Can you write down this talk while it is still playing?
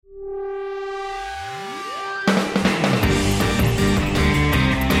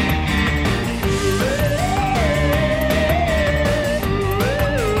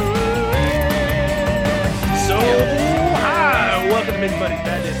everybody.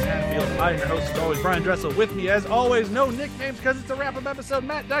 That is Hatfield. I'm your host, as always, Brian Dressel. With me, as always, no nicknames because it's a wrap-up episode.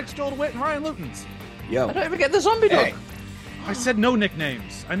 Matt Dykes, Joel DeWitt, and Ryan Lutens. Yo. I don't even get the zombie dog. I said no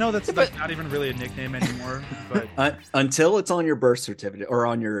nicknames. I know that's not even really a nickname anymore. But until it's on your birth certificate or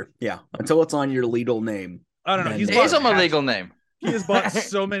on your until it's on your legal name. I don't know. It is on my legal name. He has bought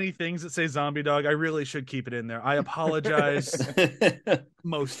so many things that say zombie dog. I really should keep it in there. I apologize.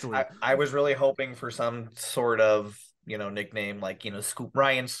 Mostly. I was really hoping for some sort of nickname like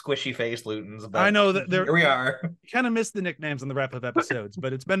Ryan Squishy Face Lutens. But I know that here we are. Kind of missed the nicknames on the wrap-up episodes,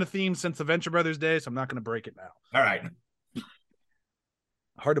 but it's been a theme since the Venture Brothers days, so I'm not going to break it now. All right.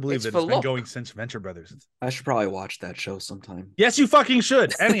 Hard to believe that it's been going since Venture Brothers. I should probably watch that show sometime. Yes, you fucking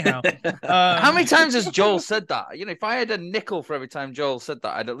should. Anyhow. How many times has Joel said that? If I had a nickel for every time Joel said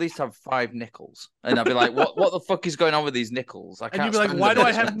that, I'd at least have 5 nickels. And I'd be like, what the fuck is going on with these nickels? And you'd be like, why do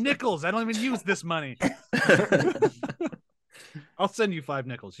I have nickels? I don't even use this money. I'll send you 5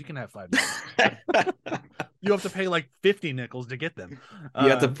 nickels. You can have 5 nickels. You have to pay like 50 nickels to get them. You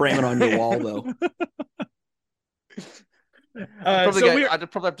have to frame it on your wall, though. I'd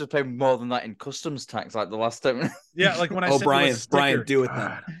probably have to pay more than that in customs tax, like the last time. Yeah, like when I sent Brian, you a sticker. Brian, do it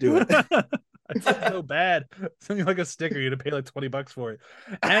then. Do it. It's so bad. Something like a sticker, you had to pay like $20 for it.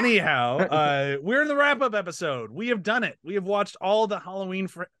 Anyhow, we're in the wrap-up episode. We have done it. We have watched all of the Halloween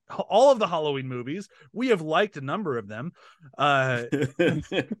movies. We have liked a number of them. I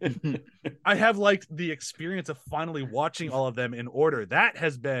have liked the experience of finally watching all of them in order. That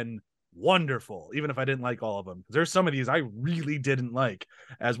has been wonderful, even if I didn't like all of them. There's some of these I really didn't like,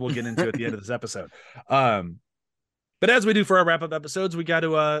 as we'll get into at the end of this episode. But as we do for our wrap-up episodes, we got to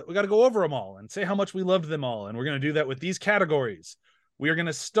go over them all and say how much we loved them all, and we're going to do that with these categories. We are going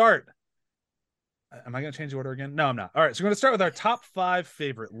to start. Am I going to change the order again? No, I'm not. All right, so we're going to start with our top 5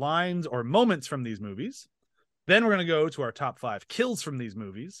 favorite lines or moments from these movies. Then we're going to go to our top 5 kills from these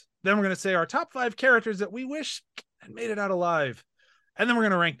movies. Then we're going to say our top 5 characters that we wish had made it out alive. And then we're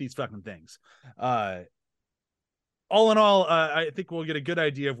going to rank these fucking things. All in all, I think we'll get a good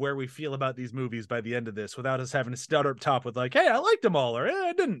idea of where we feel about these movies by the end of this without us having to start up top with like, hey, I liked them all, or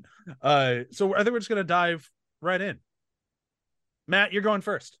I didn't. So I think we're just going to dive right in. Matt, you're going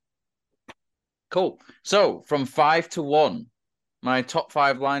first. Cool. So from 5 to 1, my top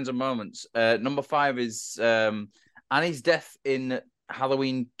 5 lines and moments. Number 5 is Annie's death in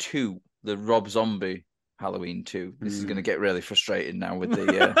Halloween 2, the Rob Zombie Halloween 2. This is going to get really frustrating now with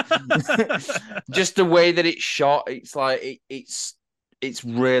the just the way that it's shot. It's like it's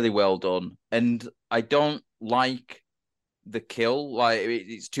really well done, and I don't like the kill. Like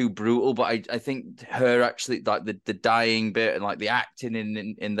it's too brutal, but I think her actually like the dying bit and like the acting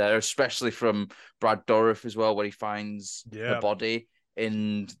in there, especially from Brad Dourif as well, when he finds the body,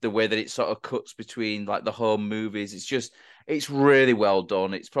 and the way that it sort of cuts between like the home movies. It's really well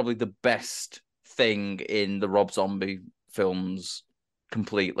done. It's probably the best thing in the Rob Zombie films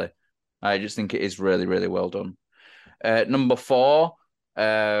completely. I just think it is really, really well done. Number 4,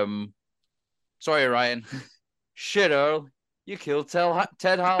 sorry, Ryan. Shit, Earl, you killed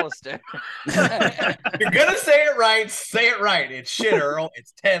Ted Hollister. You're gonna say it right. Say it right. It's shit, Earl.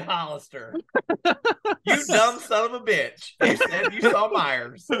 It's Ted Hollister. You dumb son of a bitch. You said you saw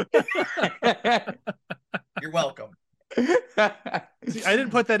Myers. You're welcome. See, I didn't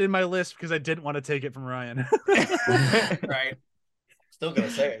put that in my list because I didn't want to take it from Ryan. Right. Still gonna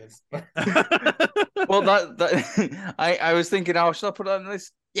say it. Well, I was thinking, should I put it on the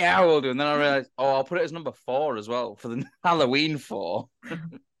list? Yeah, I will do. And then I realized, I'll put it as number 4 as well for the Halloween 4.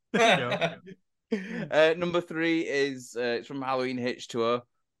 Number 3 is it's from Halloween Hitch Tour.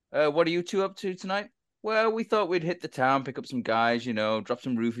 What are you two up to tonight? Well, we thought we'd hit the town, pick up some guys, drop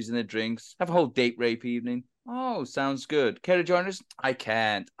some roofies in their drinks, have a whole date rape evening. Oh, sounds good. Care to join us? I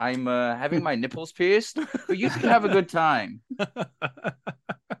can't. I'm having my nipples pierced, but you two have a good time.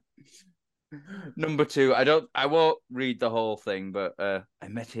 Number 2, I won't read the whole thing, but I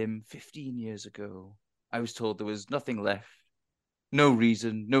met him 15 years ago. I was told there was nothing left. No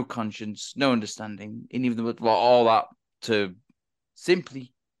reason, no conscience, no understanding, and even all that to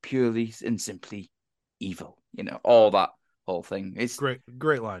simply, purely, and simply evil. All that whole thing. It's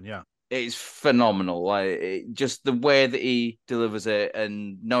great line, yeah. It's phenomenal. Like just the way that he delivers it,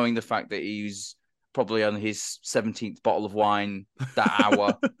 and knowing the fact that he's probably on his 17th bottle of wine that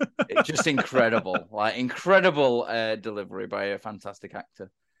hour. It's just incredible. Like incredible delivery by a fantastic actor.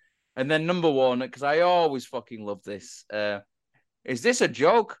 And then number 1, because I always fucking love this. Is this a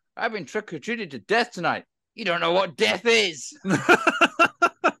joke? I've been trick-or-treated to death tonight. You don't know what death is.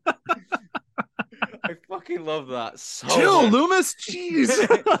 I fucking love that so Jill much. Loomis, jeez.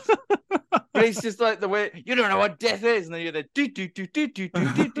 But it's just like the way you don't know what death is, and then you're the do do do do do do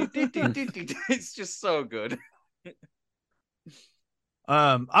do do do do do do. It's just so good.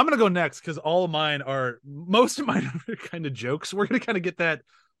 I'm gonna go next because most of mine are kind of jokes. We're gonna kind of get that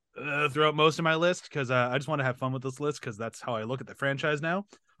throughout most of my list because I just want to have fun with this list because that's how I look at the franchise now.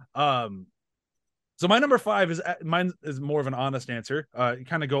 So my number 5 is mine is more of an honest answer.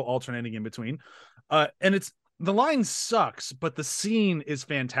 Kind of go alternating in between, and it's the line sucks, but the scene is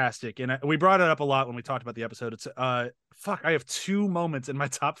fantastic, and we brought it up a lot when we talked about the episode. It's I have 2 moments in my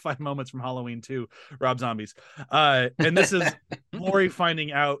top 5 moments from Halloween 2, Rob Zombies, and this is Laurie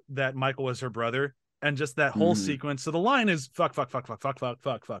finding out that Michael was her brother. And just that whole sequence. So the line is fuck. But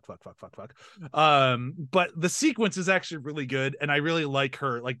the sequence is actually really good. And I really like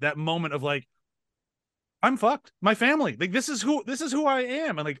her, like that moment of like, I'm fucked. My family, like this is who I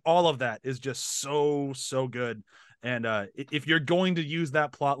am. And like all of that is just so good. And if you're going to use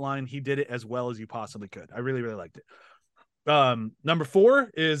that plot line, he did it as well as you possibly could. I really, really liked it. Number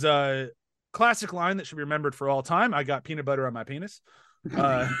 4 is a classic line that should be remembered for all time. I got peanut butter on my penis.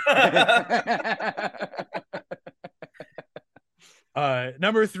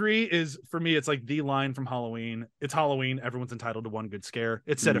 Number 3 is for me, it's like the line from Halloween. It's Halloween, everyone's entitled to one good scare.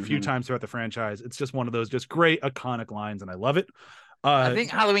 It's said a few times throughout the franchise. It's just one of those just great iconic lines, and I love it. I think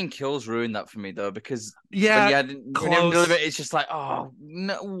Halloween Kills ruined that for me though, because it's just like, oh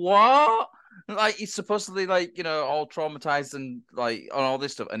no, what? Like he's supposedly like, you know, all traumatized and like on all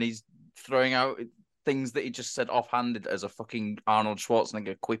this stuff, and he's throwing out things that he just said offhanded as a fucking Arnold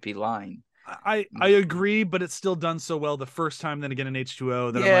Schwarzenegger quippy line. I agree, but it's still done so well the first time, then again in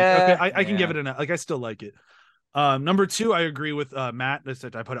H2O that I'm like, okay, I can give it like I still like it. Number 2, I agree with Matt.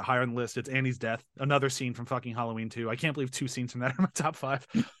 I put it higher on the list. It's Annie's death, another scene from fucking Halloween 2. I can't believe 2 scenes from that are my top 5.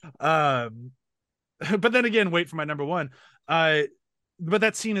 But then again, wait for my number 1. But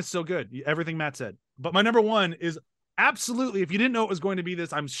that scene is so good. Everything Matt said. But my number 1 is absolutely, if you didn't know it was going to be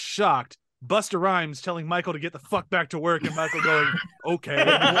this, I'm shocked. Busta Rhymes telling Michael to get the fuck back to work, and Michael going, okay,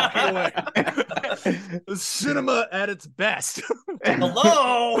 and walking away. Cinema at its best.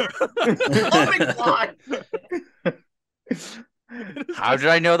 Hello. How did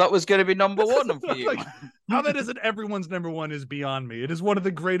I know that was going to be number 1 for you? Like, how that isn't everyone's number 1 is beyond me. It is one of the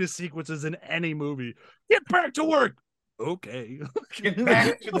greatest sequences in any movie. Get back to work. Okay. Get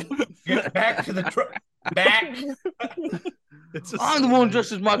back to the truck. Back. I'm the one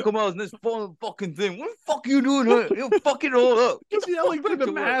dressed as Michael Myers in this fucking thing. What the fuck are you doing here? You're fucking all up. He's yelling through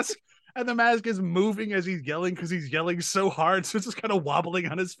the mask, and the mask is moving as he's yelling because he's yelling so hard, so it's just kind of wobbling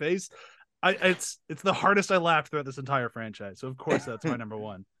on his face. It's the hardest I laughed throughout this entire franchise. So of course that's my number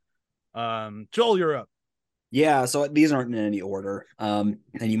 1. Joel, you're up. Yeah, so these aren't in any order. And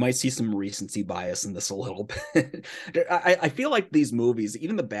you might see some recency bias in this a little bit. I feel like these movies,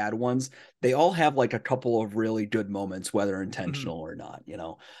 even the bad ones, they all have like a couple of really good moments, whether intentional or not, you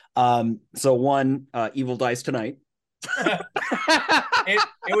know. So one, Evil Dies Tonight.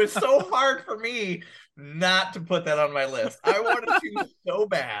 it was so hard for me not to put that on my list. I wanted to so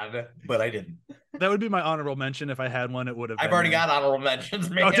bad, but I didn't. That would be my honorable mention. If I had one, it would have I've already got honorable mentions,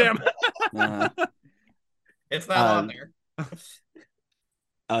 man. Oh, damn. It's not on there.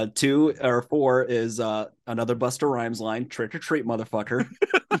 2 or 4 is another Busta Rhymes line, trick or treat, motherfucker.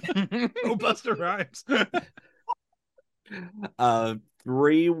 Oh, Busta Rhymes.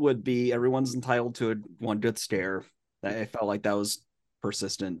 3 would be everyone's entitled to one good scare. I felt like that was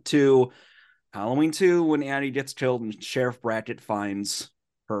persistent. 2, Halloween 2, when Annie gets killed and Sheriff Brackett finds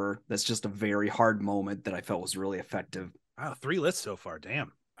her. That's just a very hard moment that I felt was really effective. Wow, 3 lists so far.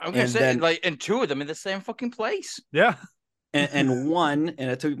 Damn. I'm gonna say, like, and 2 of them in the same fucking place. Yeah. And 1,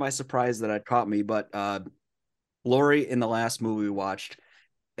 and it took me by surprise that it caught me, but Laurie in the last movie we watched,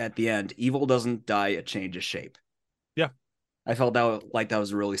 at the end, evil doesn't die, it changes shape. Yeah. I felt that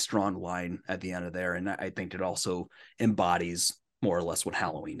was a really strong line at the end of there, and I think it also embodies more or less what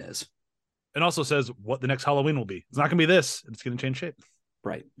Halloween is. And also says what the next Halloween will be. It's not gonna be this. It's gonna change shape.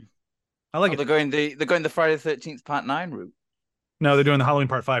 Right. I like it. They're going the Friday the 13th Part 9 route. No, they're doing the Halloween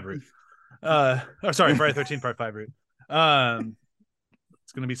Part 5 route. Sorry, Friday the 13th Part 5 route.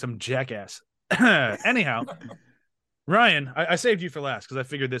 It's gonna be some jackass. Anyhow, Ryan, I saved you for last because I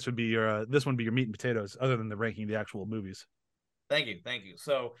figured this would be your meat and potatoes, other than the ranking the actual movies. Thank you.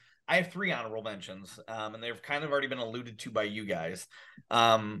 So I have 3 honorable mentions, and they've kind of already been alluded to by you guys.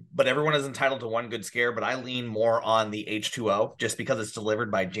 But everyone is entitled to one good scare, but I lean more on the H2O just because it's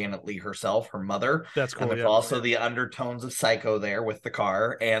delivered by Janet Leigh herself, her mother. That's cool. And there's also the undertones of Psycho there with the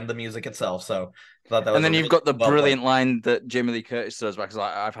car and the music itself. So I thought that was. And then you've got the brilliant line that Jamie Lee Curtis does, because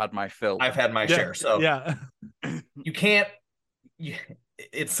I've had my fill. I've had my share. So yeah, you can't.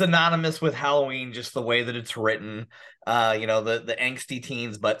 it's synonymous with Halloween, just the way that it's written. The angsty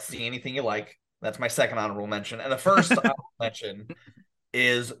teens, but see anything you like. That's my second honorable mention. And the first honorable mention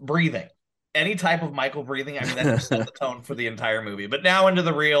is breathing. Any type of Michael breathing, I mean, that just set the tone for the entire movie. But now into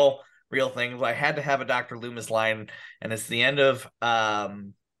the real things. I had to have a Dr. Loomis line, and it's the end of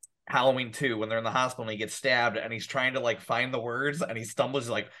Halloween 2 when they're in the hospital and he gets stabbed and he's trying to like find the words and he stumbles. He's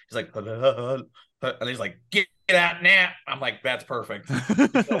like, and he's like, get out now. I'm like, that's perfect.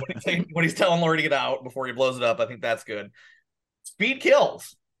 When he's telling Lori to get out before he blows it up, I think that's good. Speed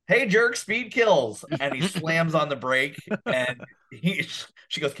kills. Hey jerk, speed kills. And he slams on the brake and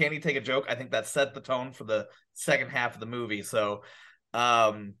she goes, can he take a joke? I think that set the tone for the second half of the movie. So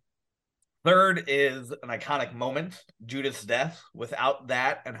third is an iconic moment, Judith's death. Without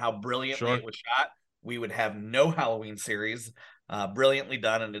that and how brilliantly it was shot, we would have no Halloween series. Brilliantly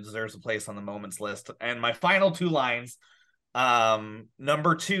done, and it deserves a place on the moments list. And my final two lines,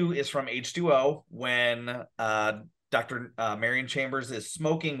 number 2 is from H2O when Dr. Marion Chambers is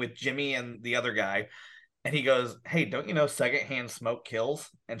smoking with Jimmy and the other guy. And he goes, hey, don't you know secondhand smoke kills?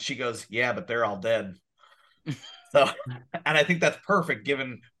 And she goes, yeah, but they're all dead. So, and I think that's perfect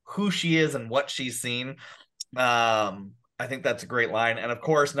given who she is and what she's seen. I think that's a great line. And of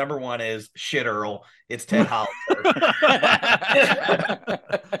course, number 1 is shit Earl. It's Ted Hollister.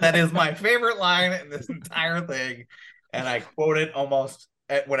 That is my favorite line in this entire thing. And I quote it almost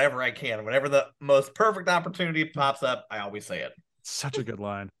at whenever I can. Whenever the most perfect opportunity pops up, I always say it. Such a good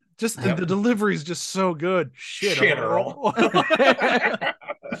line. Just the delivery is just so good. Shit Earl.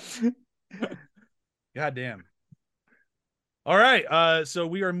 God damn. All right. So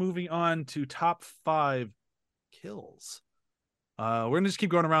we are moving on to top 5 kills. We're gonna just keep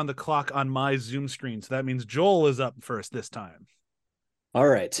going around the clock on my Zoom screen. So that means Joel is up first this time. All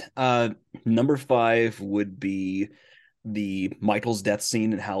right. Number 5 would be the Michael's death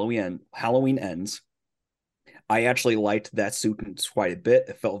scene in Halloween Ends. I actually liked that sequence quite a bit.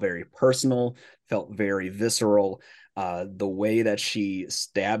 It felt very personal, felt very visceral. The way that she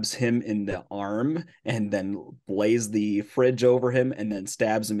stabs him in the arm and then lays the fridge over him and then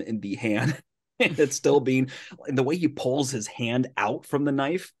stabs him in the hand. It's still being the way he pulls his hand out from the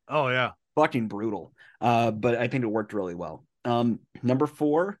knife. Oh yeah, fucking brutal. But I think it worked really well. Number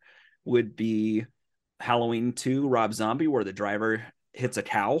 4 would be Halloween 2, Rob Zombie, where the driver hits a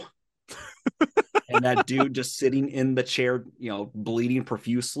cow. And that dude just sitting in the chair, bleeding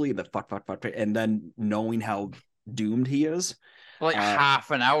profusely, fuck, and then knowing how doomed he is. Like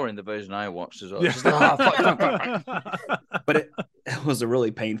half an hour in the version I watched as well. Yeah. Just fuck. But it was a really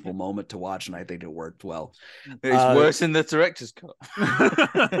painful moment to watch, and I think it worked well. It's worse in the director's cut.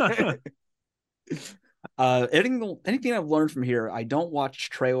 Anything I've learned from here, I don't watch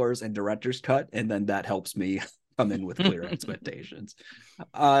trailers and director's cut, and then that helps me come in with clear expectations.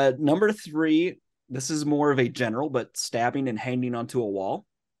 Number 3, this is more of a general, but stabbing and hanging onto a wall.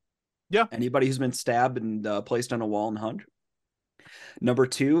 Yeah. Anybody who's been stabbed and placed on a wall and hung. Number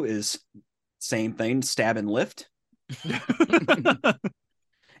 2 is same thing, stab and lift.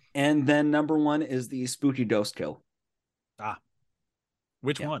 And then number 1 is the spooky ghost kill.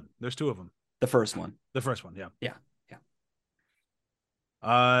 Which one? There's 2 of them. The first one. The first one, yeah. Yeah.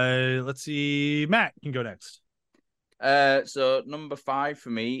 Let's see. Matt can go next. So number 5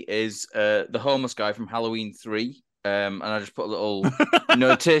 for me is the homeless guy from Halloween 3. And I just put a little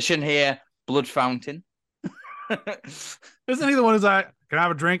notation here: blood fountain. Isn't he the one who's like, can I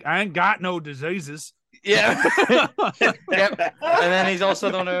have a drink? I ain't got no diseases. Yeah. Yep. And then he's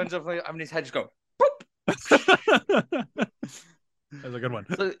also the one who ends up having his head just go boop. That's a good one.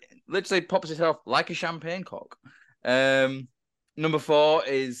 So literally pops his head off like a champagne cork. Number 4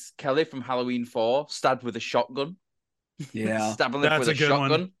 is Kelly from Halloween 4, stabbed with a shotgun. Yeah. Stabbing with a shotgun.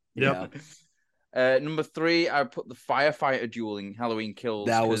 One. Yep. Number 3, I put the firefighter duel in Halloween Kills.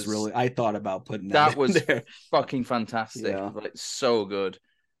 That was really, I thought about putting that was there. fucking fantastic. Yeah. Like, so good.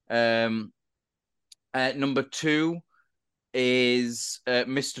 Number 2 is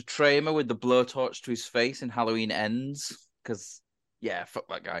Mr. Tramer with the blowtorch to his face in Halloween Ends. Because, yeah, fuck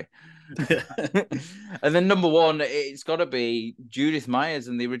that guy. And then number 1, it's got to be Judith Myers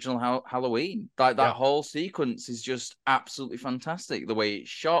in the original Halloween. Like, that whole sequence is just absolutely fantastic. The way it's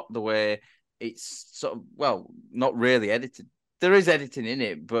shot, the way it's sort of, well, not really edited. There is editing in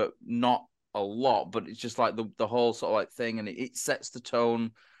it, but not a lot. But it's just like the whole sort of like thing, and it sets the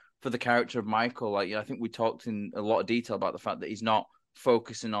tone for the character of Michael. Like, I think we talked in a lot of detail about the fact that he's not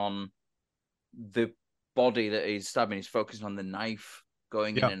focusing on the body that he's stabbing; he's focusing on the knife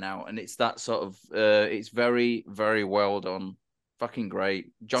going in and out, and it's that sort of. It's very, very well done. Fucking great.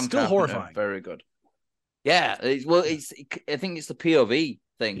 John Still Carpenter, horrifying. very good. Yeah, I think it's the POV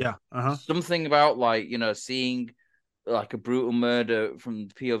thing. Yeah. Something about like, seeing like a brutal murder from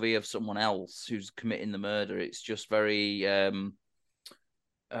the POV of someone else who's committing the murder. It's just very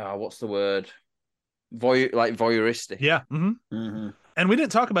what's the word? Voyeuristic. Yeah. Mm-hmm. And we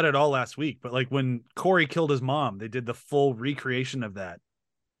didn't talk about it all last week, but like when Corey killed his mom, they did the full recreation of that.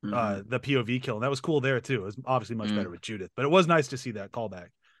 The POV kill. And that was cool there too. It was obviously much better with Judith, but it was nice to see that callback.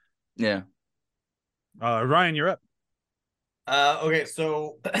 Yeah. Ryan, you're up. Okay,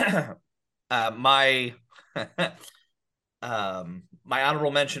 so my my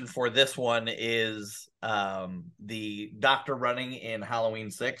honorable mention for this one is the doctor running in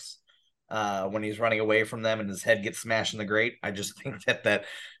Halloween 6 when he's running away from them and his head gets smashed in the grate. I just think that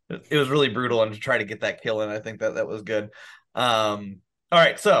it was really brutal, and to try to get that kill in, I think that was good. All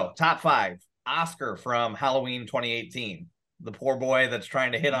right, so top 5. Oscar from Halloween 2018. The poor boy that's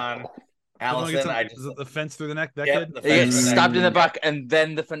trying to hit on Allison. Is it the fence through the neck? That Yep, kid? He gets stabbed in the back, and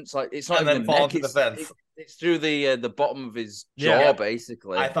then the fence, like, it's not and even then the falls neck, to the fence. It's through the bottom of his jaw,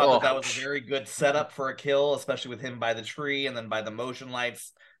 basically. I thought that was a very good setup for a kill, especially with him by the tree and then by the motion light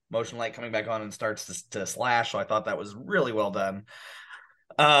coming back on and starts to slash. So I thought that was really well done.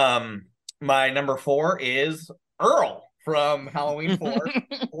 My number 4 is Earl from Halloween 4.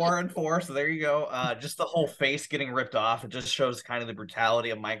 4 and 4. So there you go. Just the whole face getting ripped off. It just shows kind of the brutality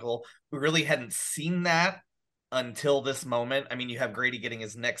of Michael. We really hadn't seen that until this moment. I mean, you have Grady getting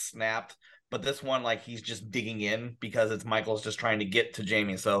his neck snapped, but this one, like, he's just digging in because it's Michael's just trying to get to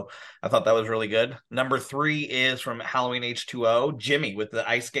Jamie. So I thought that was really good. Number 3 is from Halloween H2O, Jimmy with the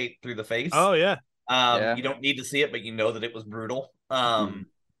ice skate through the face. Oh yeah. You don't need to see it, but you know that it was brutal.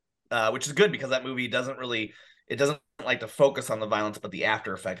 Which is good because that movie doesn't like to focus on the violence, but the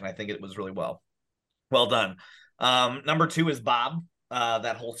after effect, and I think it was really well done. Number 2 is Bob.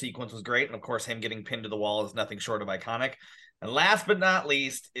 That whole sequence was great, and of course, him getting pinned to the wall is nothing short of iconic. And last but not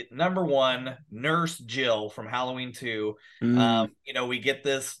least, number 1, Nurse Jill from Halloween 2. We get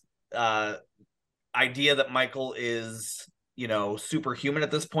this idea that Michael is, superhuman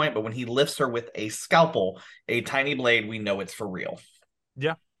at this point, but when he lifts her with a scalpel, a tiny blade, we know it's for real.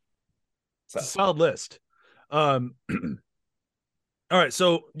 Yeah. So. It's a solid list. All right,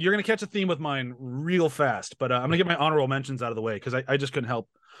 so you're gonna catch a theme with mine real fast, but I'm gonna get my honorable mentions out of the way because I just couldn't help.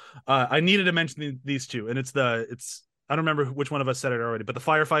 I needed to mention these two, and it's I don't remember which one of us said it already, but the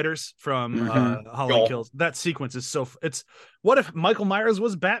firefighters from Halloween Kills. That sequence is it's what if Michael Myers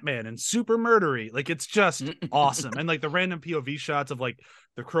was Batman and super murdery? Like, it's just awesome. And like the random POV shots of like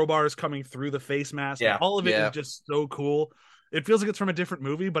the crowbars coming through the face mask. Yeah. Like, all of it is just so cool. It feels like it's from a different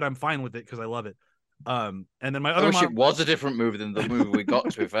movie, but I'm fine with it because I love it. And then my other I wish it was a different movie than the movie we got,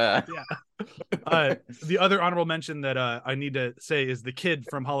 to be fair. Yeah. The other honorable mention that I need to say is the kid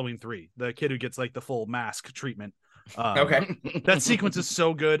from Halloween 3, the kid who gets like the full mask treatment. Okay. That sequence is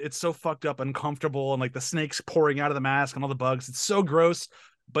so good. It's so fucked up, uncomfortable, and like the snakes pouring out of the mask and all the bugs. It's so gross,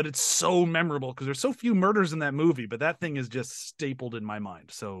 but it's so memorable because there's so few murders in that movie, but that thing is just stapled in my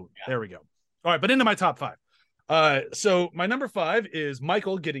mind. So there we go. All right, but into my top 5. So my number 5 is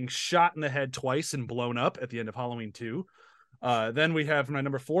Michael getting shot in the head twice and blown up at the end of Halloween 2. Then we have my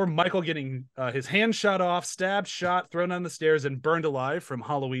number 4, Michael getting his hand shot off, stabbed, shot, thrown down the stairs, and burned alive from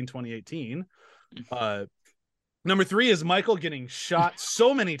Halloween 2018. Number 3 is Michael getting shot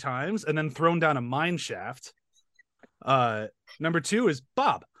so many times and then thrown down a mine shaft. Number 2 is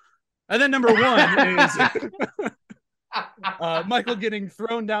Bob. And then number 1 is Michael getting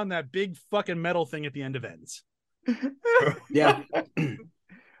thrown down that big fucking metal thing at the end of Ends. Yeah.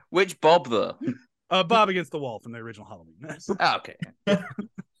 Which Bob, though? Bob against the wall from the original Halloween. Okay.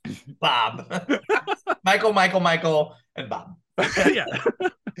 Bob. Michael, and Bob. Yeah.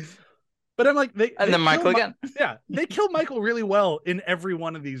 But I'm like, then Michael again. Yeah, they kill Michael really well in every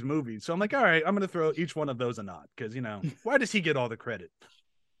one of these movies. So I'm like, all right, I'm going to throw each one of those a nod because, why does he get all the credit?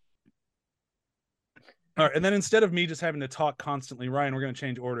 All right, and then instead of me just having to talk constantly, Ryan, we're going to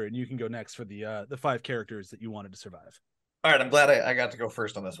change order, and you can go next for the 5 characters that you wanted to survive. All right, I'm glad I got to go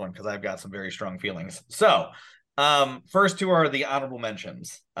first on this one because I've got some very strong feelings. So, first 2 are the honorable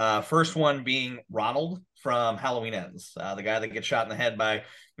mentions. First one being Ronald from Halloween Ends, the guy that gets shot in the head by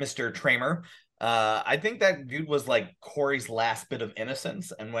Mr. Tramer. I think that dude was like Corey's last bit of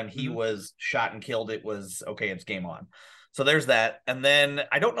innocence, and when he was shot and killed, it was okay, it's game on. So there's that. And then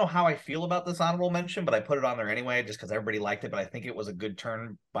I don't know how I feel about this honorable mention, but I put it on there anyway just because everybody liked it, but I think it was a good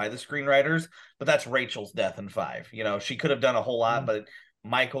turn by the screenwriters. But that's Rachel's death in 5. She could have done a whole lot, but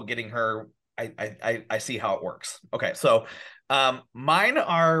Michael getting her, I see how it works. Okay, so mine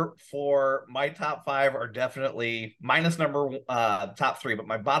are, for my top 5 are definitely minus top 3, but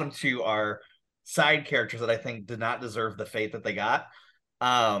my bottom 2 are side characters that I think did not deserve the fate that they got.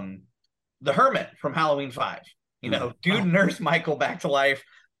 The Hermit from Halloween 5. Dude nurse Michael back to life,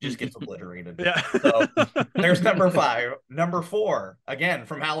 just gets obliterated. Yeah. So there's number 5. Number 4, again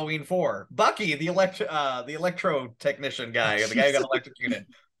from Halloween 4, Bucky, the electro technician guy, the guy who got electrocuted.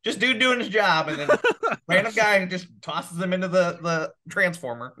 Just dude doing his job, and then random guy just tosses him into the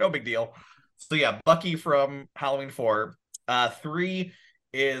transformer. No big deal. So yeah, Bucky from Halloween 4. 3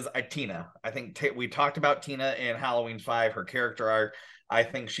 is Tina. I think we talked about Tina in Halloween 5, her character arc. I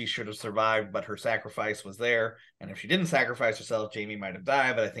think she should have survived, but her sacrifice was there. And if she didn't sacrifice herself, Jamie might have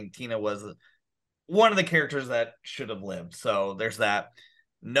died. But I think Tina was one of the characters that should have lived. So there's that.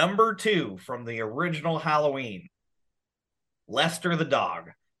 Number 2 from the original Halloween, Lester the dog.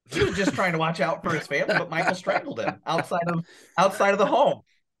 He was just trying to watch out for his family, but Michael strangled him outside of the home.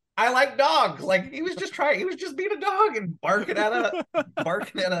 I like dogs. Like, he was just being a dog and barking at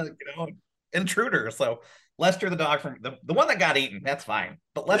a intruder. So Lester the dog from the one that got eaten, that's fine.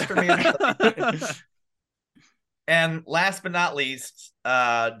 But Lester and last but not least,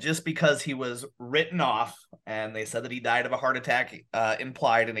 just because he was written off and they said that he died of a heart attack,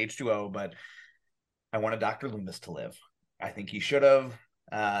 implied in H2O, but I wanted Dr. Loomis to live. I think he should have.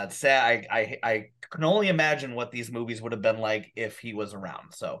 Sad. I can only imagine what these movies would have been like if he was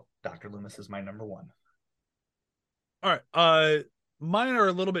around. So Dr. Loomis is my number 1. All right. Mine are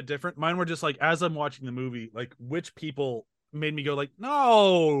a little bit different. Mine were just like, as I'm watching the movie, like which people made me go like,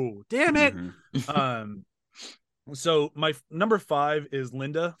 no, damn it. Mm-hmm. So my number 5 is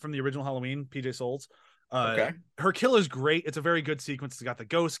Linda from the original Halloween, PJ Souls. Okay. Her kill is great. It's a very good sequence. It's got the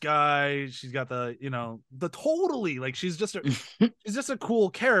ghost guy. She's got the totally, like, she's just a cool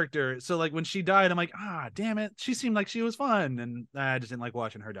character. So like when she died, I'm like, damn it. She seemed like she was fun. And I just didn't like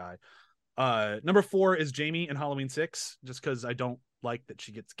watching her die. Number 4 is Jamie in Halloween 6, just because I don't like that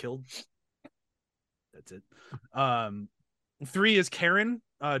she gets killed. That's it. 3 is Karen,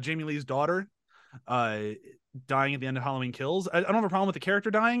 Jamie Lee's daughter, dying at the end of Halloween Kills. I don't have a problem with the character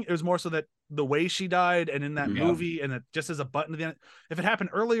dying. It was more so that the way she died and in that movie, and it just as a button at the end. If it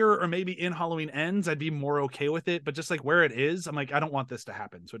happened earlier or maybe in Halloween Ends, I'd be more okay with it. But just like where it is, I'm like, I don't want this to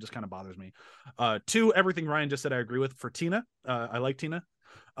happen. So it just kind of bothers me. 2, everything Ryan just said, I agree with. For Tina, I like Tina.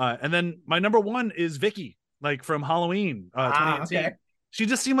 And then my number 1 is Vicky, like from Halloween 2018. Okay. She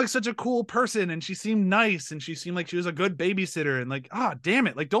just seemed like such a cool person, and she seemed nice, and she seemed like she was a good babysitter. And like, damn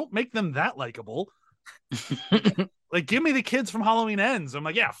it, like don't make them that likable. Like, give me the kids from Halloween Ends. I'm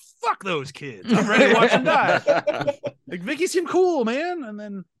like, yeah, fuck those kids. I'm ready to watch them die. Like, Vicky seemed cool, man. And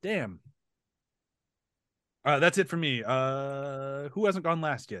then, damn. That's it for me. Who hasn't gone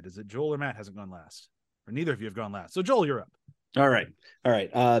last yet? Is it Joel or Matt hasn't gone last? Or neither of you have gone last. So, Joel, you're up. All right.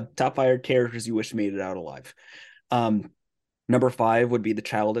 Top 5 characters you wish made it out alive. Number 5 would be the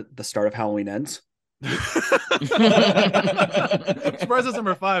child at the start of Halloween Ends. I'm surprised that's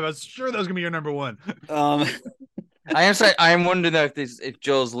number 5. I was sure that was gonna be your number 1. I am wondering though if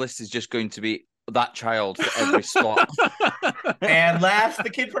Joel's list is just going to be that child for every spot. And last, the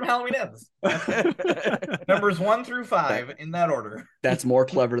kid from Halloween Ends. Numbers 1 through 5 in that order. That's more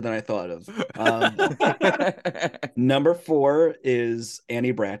clever than I thought of. Number 4 is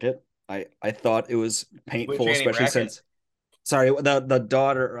Annie Brackett. I thought it was painful, especially since. Sorry, the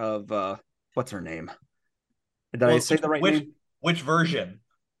daughter of what's her name? Did I say the right name? Which version?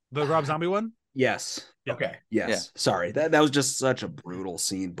 The Rob Zombie one? Yes. Yeah. Okay. Yes. Yeah. Sorry. That was just such a brutal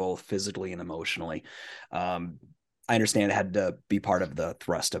scene, both physically and emotionally. I understand it had to be part of the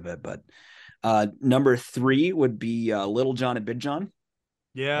thrust of it, but number 3 would be Little John and Big John.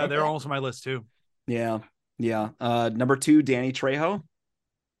 Yeah, they're almost on my list too. Yeah. Number 2, Danny Trejo.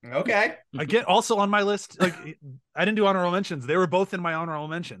 Okay. Again, also on my list. Like, I didn't do honorable mentions. They were both in my honorable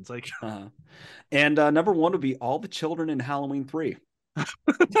mentions. Like, and number 1 would be all the children in Halloween 3.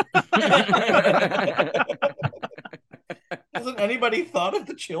 Hasn't anybody thought of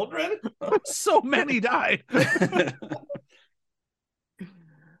the children? So many died.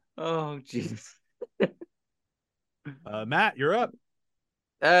 Oh, jeez. Matt, you're up.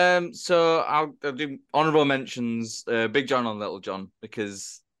 So I'll do honorable mentions. Big John and Little John,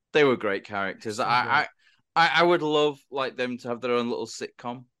 because they were great characters. So I would love like them to have their own little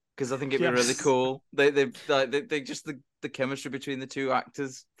sitcom, because I think it'd be really cool. They just the chemistry between the two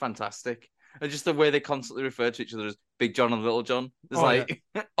actors, fantastic. And just the way they constantly refer to each other as Big John and Little John. It's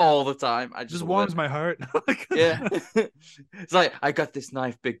all the time. I just warms my heart. Yeah. It's like, I got this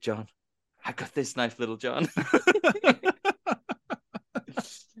knife, Big John. I got this knife, Little John.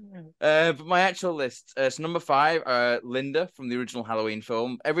 But my actual list. So number 5, Linda from the original Halloween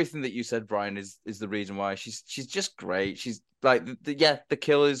film. Everything that you said, Brian, is the reason why she's just great. She's like the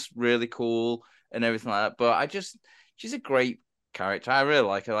kill is really cool and everything like that. But she's a great character. I really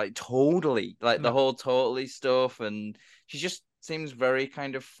like her. Like totally, like the whole totally stuff, and she just seems very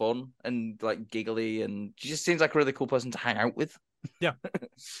kind of fun and like giggly, and she just seems like a really cool person to hang out with. Yeah.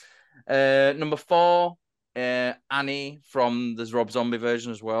 Number 4. Annie from the Rob Zombie version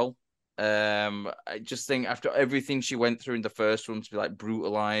as well. I just think after everything she went through in the first one to be like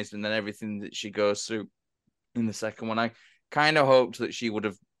brutalized, and then everything that she goes through in the second one, I kind of hoped that she would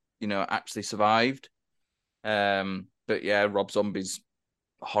have, actually survived. But yeah, Rob Zombie's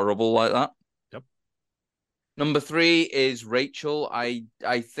horrible like that. Yep. Number 3 is Rachel. I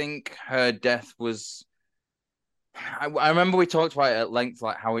think her death was. I remember we talked about it at length,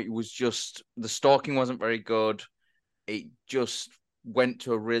 like how it was just the stalking wasn't very good. It just went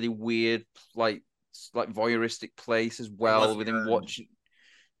to a really weird, like voyeuristic place as well with him watching.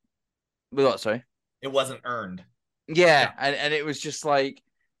 With what? Sorry, it wasn't earned. Yeah, and it was just like,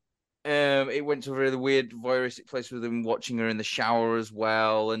 it went to a really weird voyeuristic place with him watching her in the shower as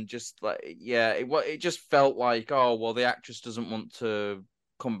well, and just like, yeah, it just felt like, oh well, the actress doesn't want to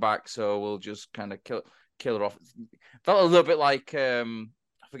come back, so we'll just kind of kill her off. Felt a little bit like I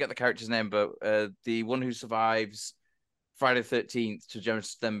forget the character's name, but the one who survives Friday the 13th to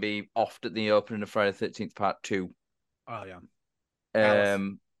just then be offed at the opening of Friday the 13th Part 2. Oh yeah.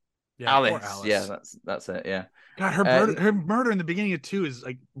 Alice. Yeah, that's it. Yeah. God, her murder in the beginning of 2 is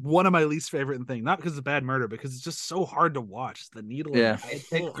like one of my least favorite thing. Not because it's a bad murder, because it's just so hard to watch. The needle. Yeah. It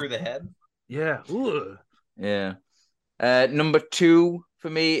picked through the head. Yeah. Ugh. Yeah. Number 2 for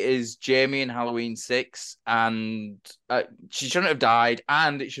me is Jamie in Halloween 6, and she shouldn't have died,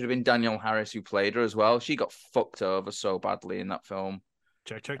 and it should have been Danielle Harris who played her as well. She got fucked over so badly in that film.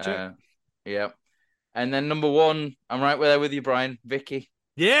 Check. Yeah. And then number 1, I'm right there with you, Brian. Vicky.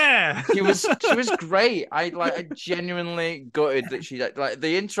 Yeah, she was great. I genuinely gutted that she like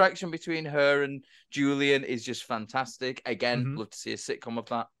the interaction between her and Julian is just fantastic. Again, love to see a sitcom of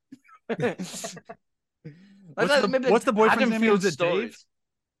that. What's the boyfriend's name? Was it Dave?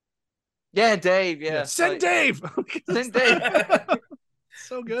 Yeah, Dave. Yeah, send Dave. Send Dave.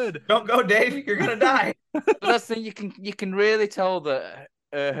 So good. Don't go, Dave. You're gonna die. But that's the thing. You can really tell that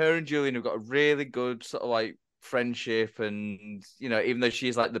her and Julian have got a really good sort of like friendship, and even though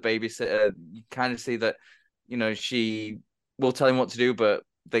she's like the babysitter, you kind of see that she will tell him what to do, but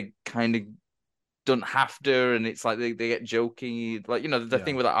they kind of don't have to, and it's like they get joking, like the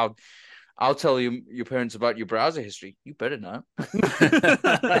thing with that. I'll tell you your parents about your browser history. You better not.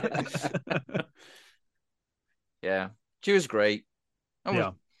 Yeah, she was great.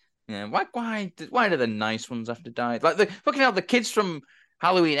 Yeah. Why do the nice ones have to die? Like the fucking hell, the kids from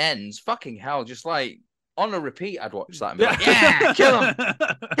Halloween Ends. Fucking hell, just like on a repeat. I'd watch that and be like, yeah, kill him,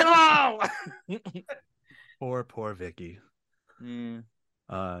 kill them all. Poor Vicky. Mm.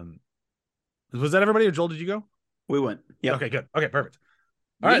 Was that everybody, or Joel? Did you go? We went. Yeah. Okay, good. Okay, perfect.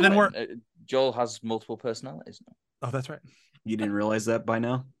 All right, then Joel has multiple personalities now. Oh, that's right. You didn't realize that by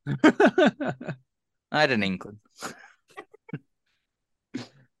now? I had an inkling.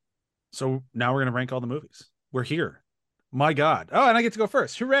 So now we're gonna rank all the movies. We're here. My God. Oh, and I get to go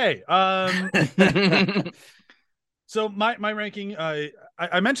first. Hooray. So my ranking, I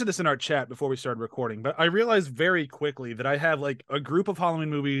mentioned this in our chat before we started recording, but I realized very quickly that I have like a group of Halloween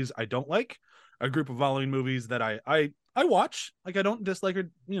movies I don't like, a group of Halloween movies that I watch, like I don't dislike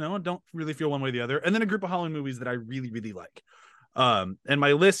or I don't really feel one way or the other, and then a group of Halloween movies that I really, really like. And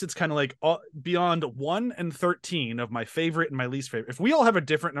my list, it's kind of like beyond 1 and 13 of my favorite and my least favorite. If we all have a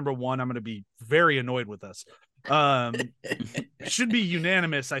different number 1, I'm going to be very annoyed with us. Should be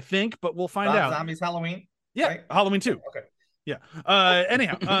unanimous, I think, but we'll find out. Zombies Halloween. Yeah, right? Halloween 2. Okay. Yeah.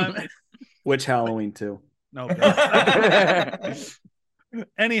 Anyhow, which Halloween 2? No.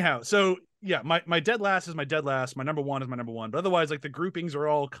 Anyhow, so yeah, my dead last is my dead last. My number 1 is my number 1. But otherwise, like the groupings are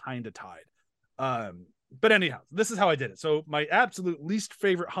all kind of tied. But anyhow, this is how I did it. So my absolute least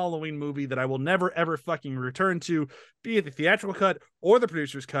favorite Halloween movie that I will never ever fucking return to, be it the theatrical cut or the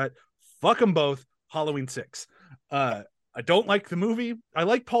producer's cut, fuck them both. Halloween 6. I don't like the movie. I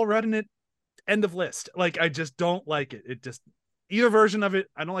like Paul Rudd in it. End of list. Like I just don't like it. It just either version of it.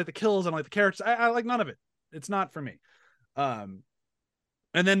 I don't like the kills. I don't like the characters. I like none of it. It's not for me. And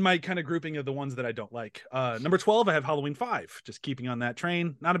then my kind of grouping of the ones that I don't like. Number 12, I have Halloween 5. Just keeping on that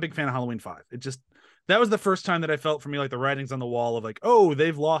train. Not a big fan of Halloween 5. That was the first time that I felt for me like the writing's on the wall of like, oh,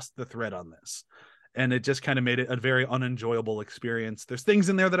 they've lost the thread on this. And it just kind of made it a very unenjoyable experience. There's things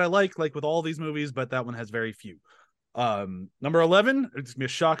in there that I like with all these movies, but that one has very few. Number 11, it's gonna be a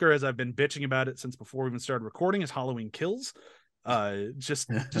shocker as I've been bitching about it since before we even started recording, is Halloween Kills. Just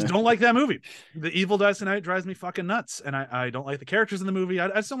don't like that movie. The Evil Dies Tonight drives me fucking nuts, and I don't like the characters in the movie. I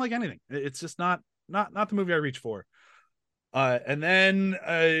just don't like anything. It's just not the movie I reach for. And then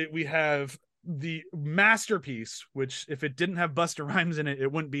we have the masterpiece, which if it didn't have Busta Rhymes in it,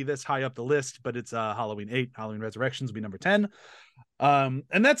 it wouldn't be this high up the list, but it's Halloween 8. Halloween Resurrections will be number 10. And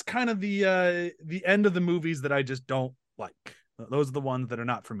that's kind of the end of the movies that I just don't like. Those are the ones that are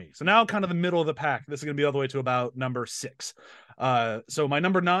not for me. So now kind of the middle of the pack. This is going to be all the way to about number 6. So my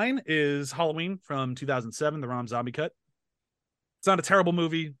number 9 is Halloween from 2007, the Rob Zombie cut. It's not a terrible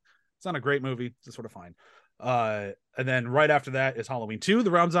movie. It's not a great movie. It's just sort of fine. And then right after that is Halloween 2,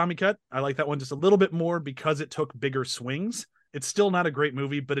 the Rob Zombie cut. I like that one just a little bit more because it took bigger swings. It's still not a great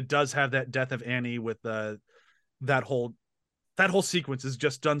movie, but it does have that death of Annie with that whole sequence is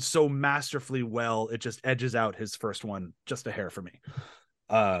just done so masterfully well. It just edges out his first one just a hair for me.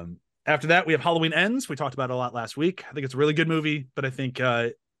 After that, we have Halloween Ends. We talked about it a lot last week. I think it's a really good movie, but I think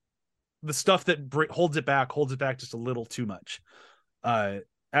the stuff that holds it back just a little too much.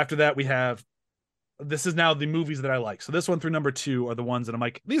 After that, we have, this is now the movies that I like. So this one through number 2 are the ones that I'm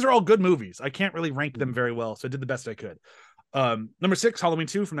like, these are all good movies. I can't really rank them very well, so I did the best I could. Number 6, Halloween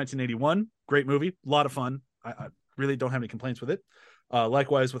 2 from 1981. Great movie. A lot of fun. I really don't have any complaints with it.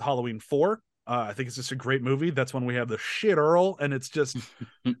 Likewise with Halloween 4. I think it's just a great movie. That's when we have the shit Earl, and it's just,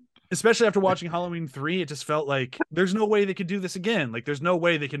 especially after watching Halloween 3, it just felt like there's no way they could do this again. Like there's no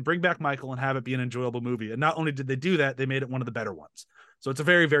way they can bring back Michael and have it be an enjoyable movie. And not only did they do that, they made it one of the better ones. So it's a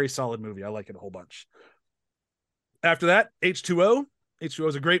very, very solid movie. I like it a whole bunch. After that, H2O. H2O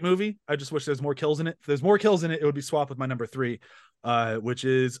is a great movie. I just wish there's more kills in it. If there's more kills in it, it would be swapped with my number 3, which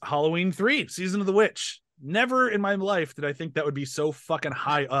is Halloween 3, Season of the Witch. Never in my life did I think that would be so fucking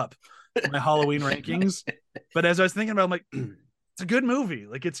high up in my Halloween rankings. But as I was thinking about it, I'm like, it's a good movie.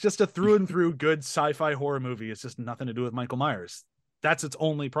 Like it's just a through and through good sci-fi horror movie. It's just nothing to do with Michael Myers. That's its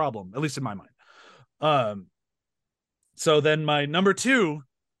only problem, at least in my mind. So then my number 2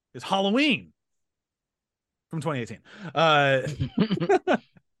 is Halloween from 2018.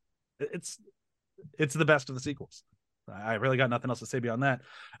 It's the best of the sequels. I really got nothing else to say beyond that.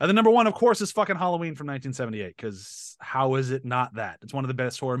 And then number 1, of course, is fucking Halloween from 1978, because how is it not that? It's one of the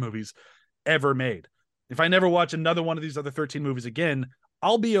best horror movies ever made. If I never watch another one of these other 13 movies again,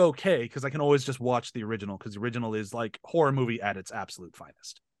 I'll be okay, because I can always just watch the original, because the original is like horror movie at its absolute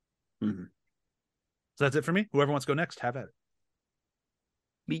finest. Mm-hmm. So that's it for me. Whoever wants to go next, have at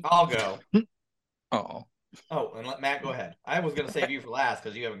it. I'll go. Oh, and let Matt go ahead. I was going to save you for last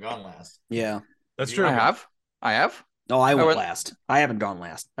because you haven't gone last. Yeah, that's true. I have. No, I went last. I haven't gone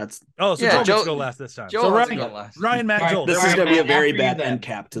last. That's so yeah, Joel gets to go last this time. Joel so Ryan, go last. Ryan, Matt, Right, Joel. this All is right, going to be a Matt, very after you bad then. end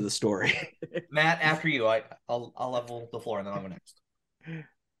cap to the story. Matt, after you, I'll level the floor and then I'll go next.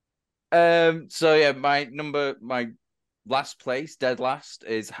 So yeah, my last place, dead last,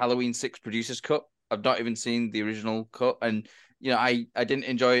 is Halloween 6 Producer's Cut. I've not even seen the original cut, and I didn't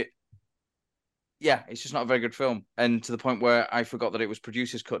enjoy it. Yeah, it's just not a very good film, and to the point where I forgot that it was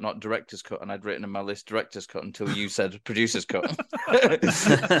Producer's Cut, not Director's Cut, and I'd written in my list Director's Cut until you said Producer's Cut.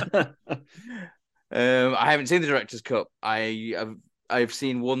 I haven't seen the Director's Cut. I've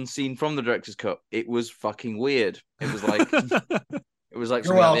seen one scene from the Director's Cut. It was fucking weird. It was like You're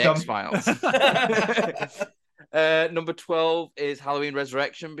something welcome. out of the X-Files. Number 12 is Halloween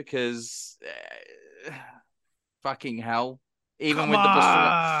Resurrection, because fucking hell. Even with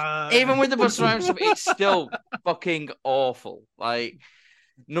the Busta Rhymes stuff, it's still fucking awful. Like,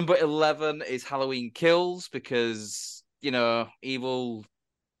 number 11 is Halloween Kills, because evil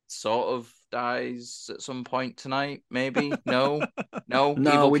sort of dies at some point tonight. Maybe no,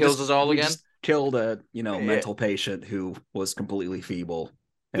 evil kills us all again. Just killed a mental patient who was completely feeble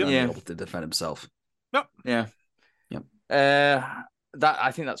and unable to defend himself. Yep. Yeah. Yep. That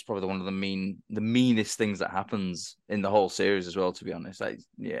I think that's probably one of the meanest things that happens in the whole series as well, to be honest. I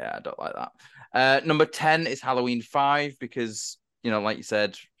don't like that. Number 10 is Halloween 5, because like you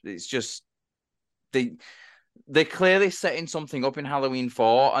said, it's just they're clearly setting something up in Halloween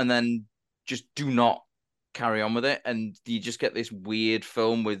 4 and then just do not carry on with it, and you just get this weird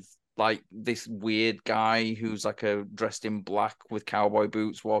film with like this weird guy who's like dressed in black with cowboy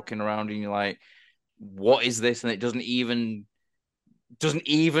boots walking around, and you're like, what is this? And it doesn't even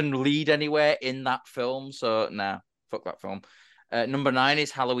lead anywhere in that film. So nah, fuck that film. Number 9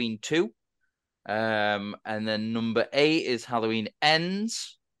 is Halloween 2. And then number 8 is Halloween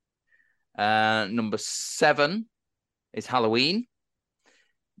Ends. Number 7 is Halloween.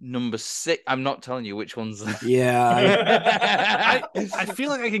 Number 6, I'm not telling you which ones. Yeah. I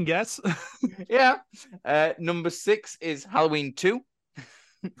feel like I can guess. Yeah. Number 6 is Halloween 2.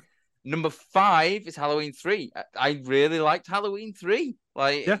 Number 5 is Halloween 3. I really liked Halloween 3.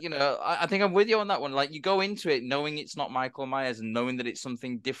 Like, Yeah. you know, I think I'm with you on that one. Like, you go into it knowing it's not Michael Myers and knowing that it's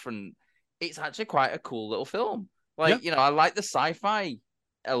something different. It's actually quite a cool little film. Like, you know, I like the sci-fi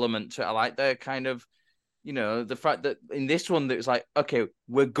element to it. I like the kind of, you know, the fact that in this one that it's like, okay,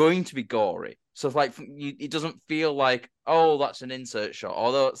 we're going to be gory. So it's like it doesn't feel like, oh, that's an insert shot.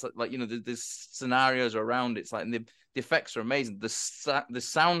 Although it's like you know, the scenarios around it's like, and the effects are amazing. The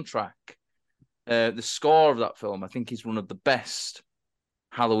soundtrack, the score of that film, I think is one of the best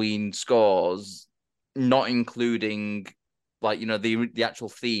Halloween scores, not including like, you know, the actual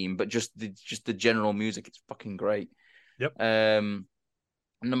theme, but just the general music. It's fucking great. Yep.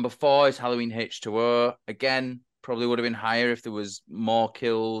 Number 4 is Halloween H2O. Again, probably would have been higher if there was more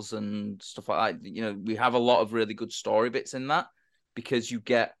kills and stuff like that. You know, we have a lot of really good story bits in that because you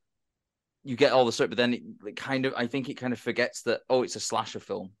get all the stuff, but then it kind of, I think it kind of forgets that, oh, it's a slasher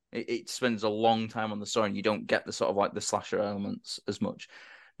film. It spends a long time on the story and you don't get the sort of like the slasher elements as much.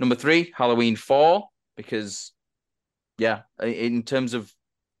 Number 3, Halloween 4, because yeah, in terms of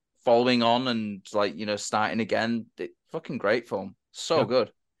following on and like, you know, starting again, fucking great film. So good.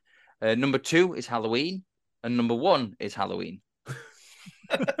 Number 2 is Halloween, and number 1 is Halloween.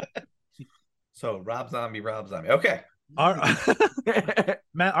 So Rob Zombie. Okay.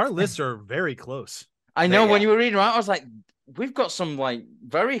 Matt, our lists are very close. I know when you were reading out, I was like, we've got some like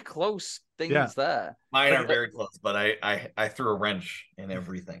very close things there. Mine are very close, but I threw a wrench in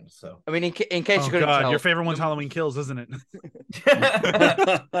everything. So I mean, in case you couldn't tell, your favorite one's Halloween Kills, isn't it?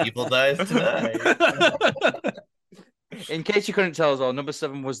 Evil dies tonight. In case you couldn't tell as well, number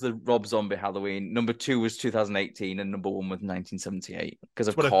 7 was the Rob Zombie Halloween. Number 2 was 2018, and number 1 was 1978. Because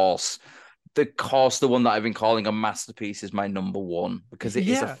of course, the one that I've been calling a masterpiece is my number 1 because it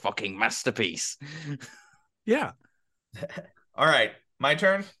is a fucking masterpiece. Yeah. All right, my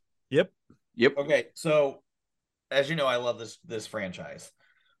turn. Yep. Okay, so as you know, I love this franchise.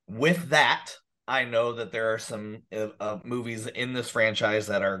 With that, I know that there are some movies in this franchise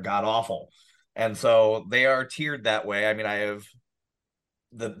that are god awful. And so they are tiered that way. I mean, I have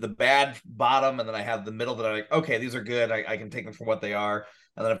the bad bottom, and then I have the middle that I'm like, okay, these are good. I can take them for what they are.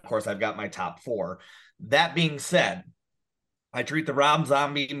 And then, of course, I've got my top 4. That being said, I treat the Rob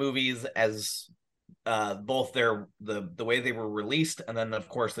Zombie movies as both the way they were released, and then, of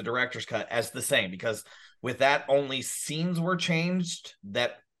course, the director's cut as the same, because with that, only scenes were changed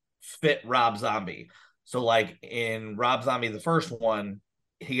that fit Rob Zombie. So, like in Rob Zombie, the first one,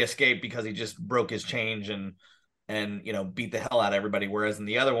 he escaped because he just broke his change and you know, beat the hell out of everybody. Whereas in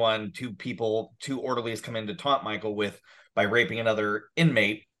the other one, two orderlies come in to taunt Michael by raping another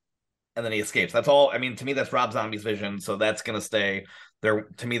inmate, and then he escapes. That's all. I mean, to me, that's Rob Zombie's vision. So that's gonna stay there.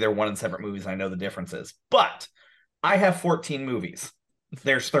 To me, they're one and separate movies. I know the differences, but I have 14 movies.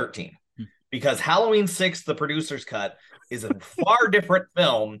 There's 13 because Halloween 6, the producer's cut, is a far different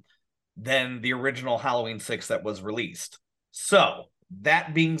film than the original Halloween 6 that was released. So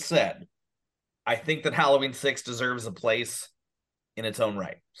that being said, I think that Halloween 6 deserves a place in its own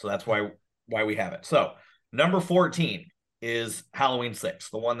right. So that's why we have it. So number 14 is Halloween 6,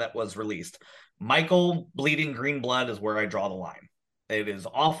 the one that was released. Michael bleeding green blood is where I draw the line. It is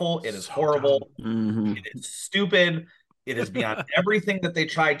awful. It is horrible. Mm-hmm. It is stupid. It is beyond everything that they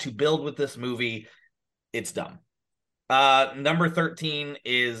tried to build with this movie. It's dumb. Number 13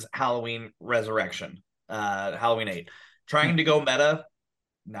 is Halloween Resurrection. Halloween 8. Trying to go meta,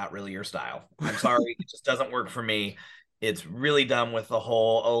 not really your style. I'm sorry. It just doesn't work for me. It's really dumb with the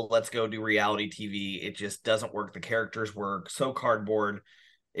whole, oh, let's go do reality TV. It just doesn't work. The characters were so cardboard.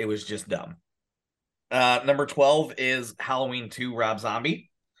 It was just dumb. Number 12 is Halloween 2, Rob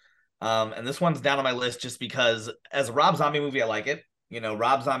Zombie. And this one's down on my list just because as a Rob Zombie movie, I like it. You know,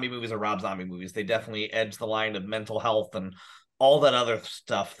 Rob Zombie movies are Rob Zombie movies. They definitely edge the line of mental health and all that other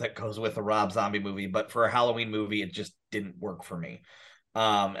stuff that goes with a Rob Zombie movie. But for a Halloween movie, it just didn't work for me.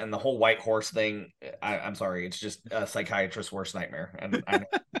 And the whole white horse thing, I'm sorry, it's just a psychiatrist's worst nightmare. And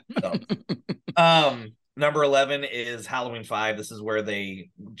so. Number 11 is Halloween 5. This is where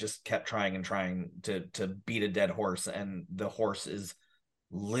they just kept trying to beat a dead horse, and the horse is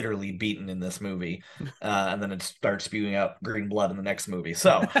literally beaten in this movie, and then it starts spewing out green blood in the next movie.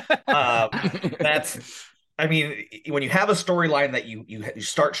 So that's, I mean, when you have a storyline that you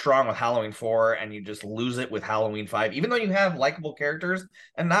start strong with Halloween 4 and you just lose it with Halloween 5, even though you have likable characters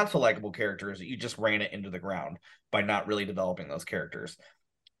and not so likable characters, you just ran it into the ground by not really developing those characters.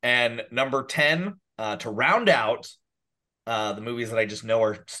 And number 10, to round out The movies that I just know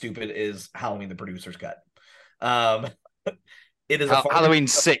are stupid is Halloween, the producer's cut. Um, it is Halloween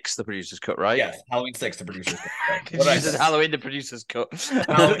 6, the producer's cut, right? Yes, Halloween 6, the producer's cut. What I said, Halloween, the producer's cut.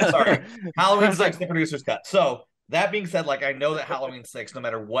 Halloween 6, the producer's cut. So that being said, like I know that Halloween 6, no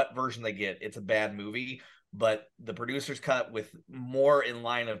matter what version they get, it's a bad movie. But the producer's cut, with more in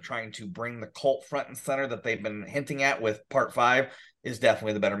line of trying to bring the cult front and center that they've been hinting at with Part 5, is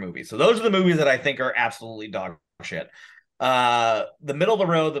definitely the better movie. So those are the movies that I think are absolutely dog shit. The middle of the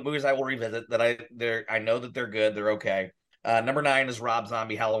road, the movies I will revisit that I know that they're good, they're okay. Number 9 is Rob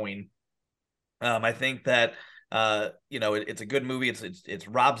Zombie Halloween. I think that it's a good movie. It's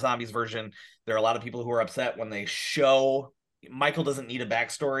Rob Zombie's version. There are a lot of people who are upset when they show Michael doesn't need a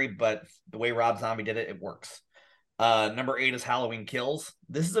backstory, but the way Rob Zombie did it, it works. Number 8 is Halloween Kills.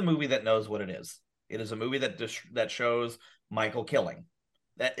 This is a movie that knows what it is. It is a movie that shows Michael killing.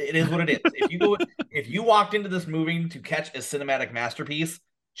 That it is what it is. If you walked into this movie to catch a cinematic masterpiece,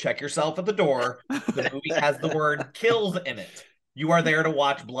 check yourself at the door. The movie has the word kills in it. You are there to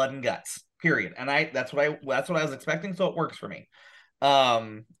watch blood and guts. Period. And that's what I was expecting, so it works for me.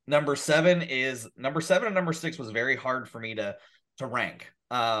 Number 7 and number 6 was very hard for me to rank.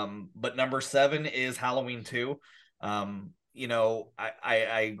 But number 7 is Halloween 2. I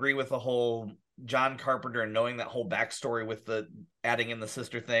agree with the whole John Carpenter and knowing that whole backstory with the adding in the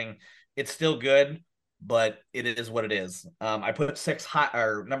sister thing. It's still good, but it is what it is. I put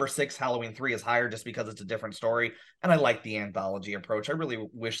number 6 Halloween 3 is higher just because it's a different story, and I like the anthology approach. I really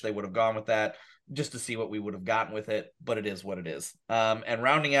wish they would have gone with that just to see what we would have gotten with it, but it is what it is. And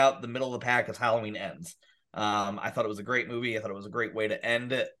rounding out the middle of the pack is Halloween Ends. I thought it was a great movie. I thought it was a great way to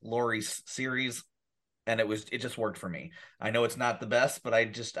end Laurie's series, and it just worked for me. I know it's not the best, but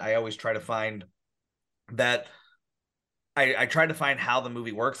I always try to find that. I tried to find how the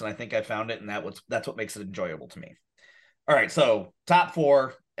movie works, and I think I found it, and that's what makes it enjoyable to me. All right, so top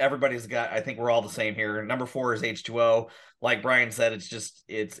 4, everybody's got. I think we're all the same here. Number 4 is H2O. Like Brian said, it's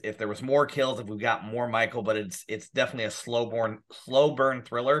if there was more kills, if we got more Michael, but it's definitely a slow burn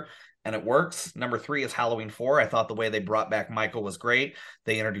thriller, and it works. Number 3 is Halloween 4. I thought the way they brought back Michael was great.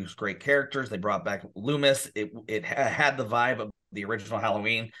 They introduced great characters. They brought back Loomis. It had the vibe of the original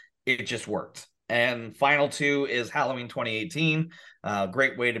Halloween. It just worked. And final 2 is Halloween 2018.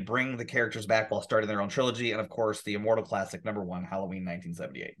 Great way to bring the characters back while starting their own trilogy. And of course, the immortal classic, number 1, Halloween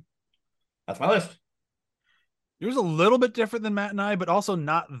 1978. That's my list. Yours a little bit different than Matt and I, but also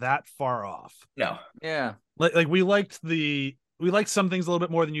not that far off. No. Yeah. Like we liked some things a little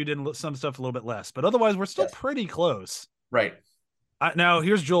bit more than you did, and some stuff a little bit less. But otherwise, we're still pretty close. Right. Now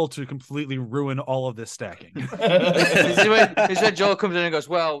here's Joel to completely ruin all of this stacking. This is where Joel comes in and goes,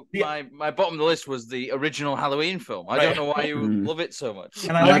 well, my bottom of the list was the original Halloween film. I don't know why you love it so much.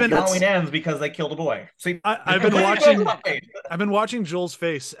 And I like Halloween Ends because they killed a boy. See, I've been watching Joel's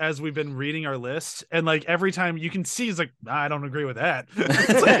face as we've been reading our list, and like every time you can see he's like, I don't agree with that.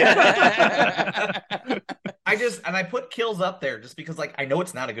 I put Kills up there just because like I know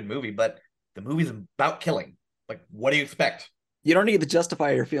it's not a good movie, but the movie's about killing. Like, what do you expect? You don't need to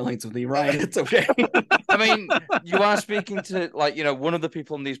justify your feelings with me, Ryan. It's okay. I mean, you are speaking to one of the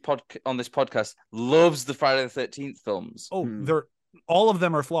people on this podcast loves the Friday the 13th films. Oh, all of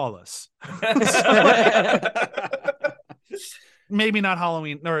them are flawless. Maybe not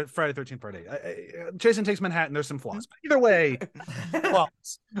Halloween or Friday the 13th Part 8. Jason Takes Manhattan. There's some flaws, but either way,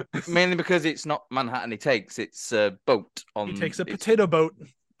 flaws. Mainly because it's not Manhattan he takes; it's a boat. He takes a potato boat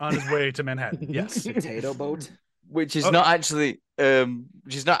on his way to Manhattan. Yes, potato boat. Which is not actually on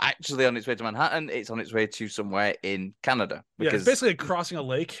its way to Manhattan. It's on its way to somewhere in Canada. Yeah, it's basically crossing a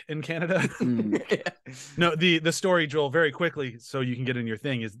lake in Canada. Yeah. No, the story, Joel, very quickly, so you can get in your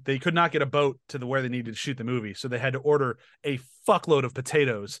thing, is they could not get a boat to where they needed to shoot the movie, so they had to order a fuckload of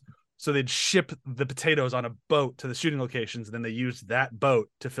potatoes. So they'd ship the potatoes on a boat to the shooting locations, and then they used that boat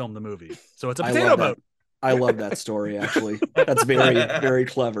to film the movie. So it's a potato boat. I love that story, actually. That's very, very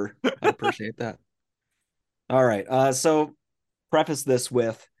clever. I appreciate that. All right. So preface this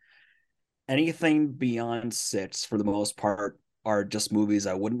with anything beyond 6, for the most part, are just movies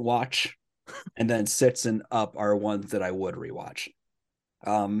I wouldn't watch. And then 6 and up are ones that I would rewatch.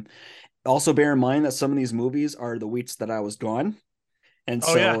 Also bear in mind that some of these movies are the weeks that I was gone. And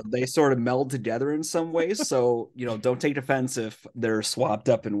so they sort of meld together in some ways. So, don't take offense if they're swapped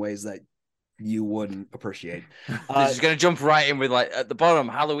up in ways that you wouldn't appreciate. He's going to jump right in with at the bottom,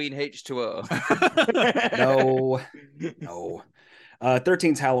 Halloween H2O. No.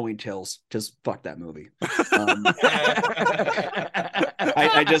 13's Halloween Kills. Just fuck that movie.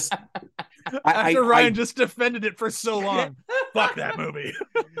 After Ryan just defended it for so long. Fuck that movie.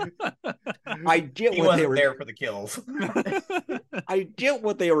 I get He what they wasn't were there for the kills. I get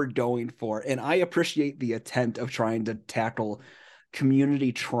what they were going for, and I appreciate the attempt of trying to tackle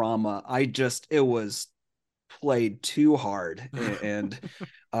community trauma. It was played too hard, and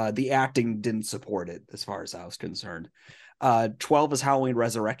the acting didn't support it as far as I was concerned. 12 is Halloween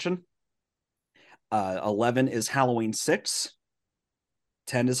Resurrection. 11 is Halloween 6.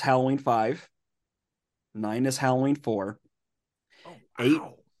 10 is Halloween 5. 9 is Halloween 4. Oh,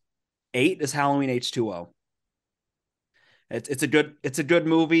 wow. 8 is Halloween H2O. It's a good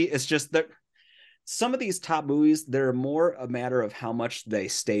movie. It's just that some of these top movies, they're more a matter of how much they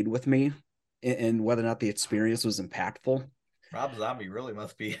stayed with me and whether or not the experience was impactful. Rob Zombie really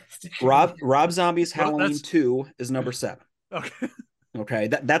must be Rob Zombie's Halloween 2 is number 7. Okay. Okay.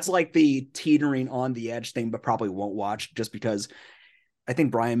 That's like the teetering on the edge thing, but probably won't watch just because I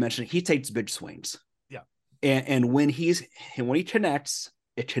think Brian mentioned he takes big swings. Yeah. And when he connects,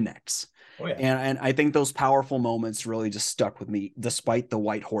 it connects. Oh, yeah. And I think those powerful moments really just stuck with me, despite the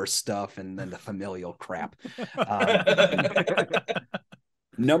white horse stuff and then the familial crap.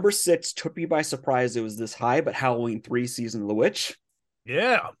 Number 6 took me by surprise. It was this high, but Halloween 3 Season of the Witch.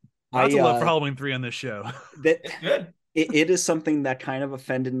 Yeah. Lots of love for Halloween 3 on this show. It's good. It is something that kind of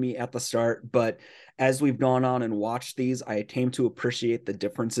offended me at the start, but as we've gone on and watched these, I came to appreciate the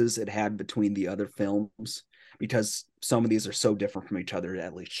differences it had between the other films, because some of these are so different from each other, it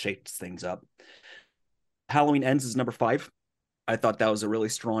at least shakes things up. Halloween Ends is number 5. I thought that was a really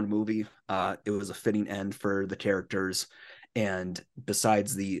strong movie. It was a fitting end for the characters. And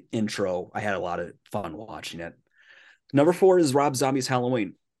besides the intro, I had a lot of fun watching it. Number 4 is Rob Zombie's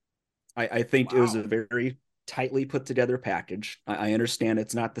Halloween. I think it was a very tightly put together package. I understand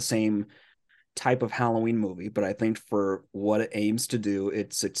it's not the same type of Halloween movie, but I think for what it aims to do,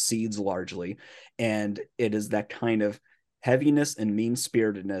 it succeeds largely. And it is that kind of heaviness and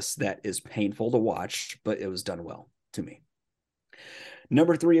mean-spiritedness that is painful to watch, but it was done well to me.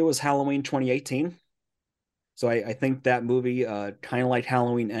 Number 3 was Halloween 2018. So I think that movie, kind of like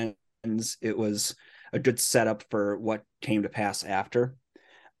Halloween Ends, it was a good setup for what came to pass after.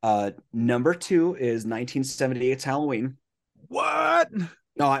 Number 2 is 1978's Halloween. What?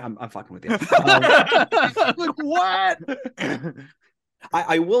 No, I'm fucking with you. Like, what?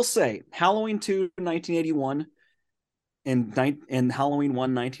 I will say Halloween 2 1981 and Halloween 1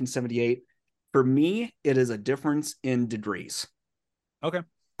 1978, for me, it is a difference in degrees. Okay.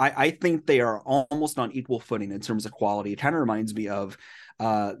 I think they are almost on equal footing in terms of quality. It kind of reminds me of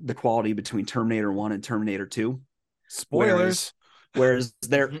the quality between Terminator 1 and Terminator 2. Spoilers. Whereas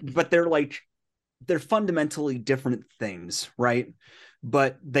they're fundamentally different things, right?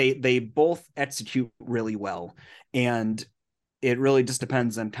 But they both execute really well. And it really just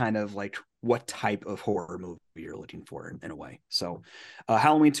depends on kind of like what type of horror movie you're looking for in a way. So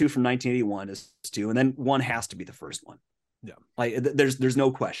Halloween 2 from 1981 is 2, and then 1 has to be the first one. Yeah, like there's no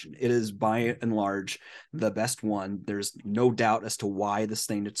question. It is by and large the best one. There's no doubt as to why this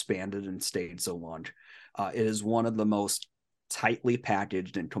thing expanded and stayed so long. It is one of the most tightly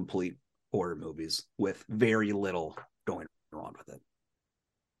packaged and complete horror movies with very little going wrong with it.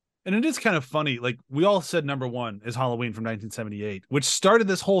 And it is kind of funny. Like, we all said number 1 is Halloween from 1978, which started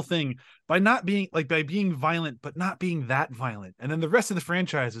this whole thing by being violent, but not being that violent. And then the rest of the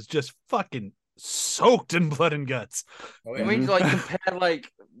franchise is just fucking soaked in blood and guts. Oh, yeah. I mean, like, compare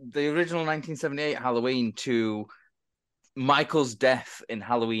like the original 1978 Halloween to Michael's death in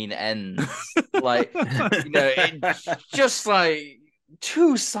Halloween Ends. Like, you know, it's just like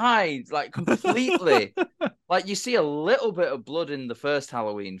two sides, like completely. Like, you see a little bit of blood in the first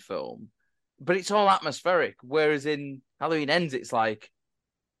Halloween film, but it's all atmospheric. Whereas in Halloween Ends, it's like,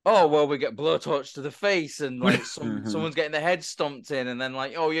 oh, well, we get blowtorch to the face, and like someone's getting their head stomped in, and then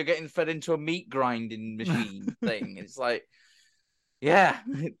like, oh, you're getting fed into a meat grinding machine thing. It's like, yeah,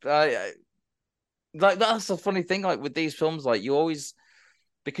 like that's a funny thing. Like with these films, like you always,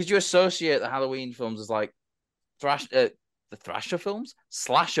 because you associate the Halloween films as like the thrasher films,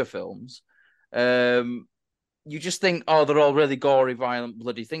 slasher films. You just think, oh, they're all really gory, violent,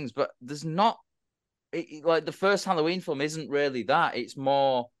 bloody things, but there's not. Like the first Halloween film isn't really that. It is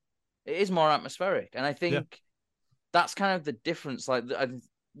more atmospheric, and I think that's kind of the difference. Like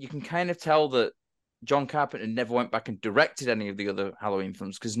you can kind of tell that John Carpenter never went back and directed any of the other Halloween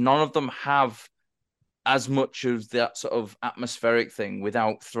films because none of them have as much of that sort of atmospheric thing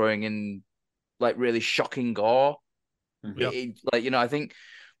without throwing in like really shocking gore. Like, you know, I think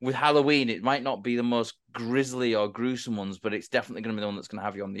with Halloween, it might not be the most grisly or gruesome ones, but it's definitely going to be the one that's going to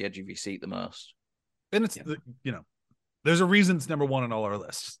have you on the edge of your seat the most. And it's, you know, There's a reason it's number one on all our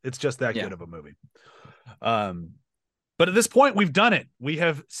lists. It's just that good of a movie. But at this point, we've done it. We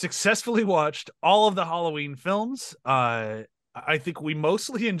have successfully watched all of the Halloween films. I think we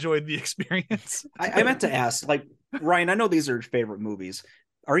mostly enjoyed the experience. I meant to ask, like, Ryan, I know these are your favorite movies.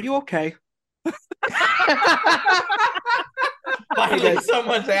 Are you okay? Finally,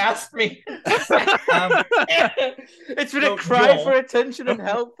 someone's asked me. It's been a cry for attention and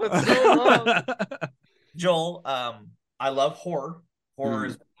help for so long. Joel, I love horror. Horror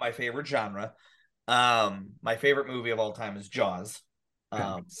is my favorite genre. My favorite movie of all time is Jaws.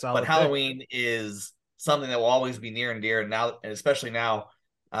 But Halloween is something that will always be near and dear. And now, and especially now,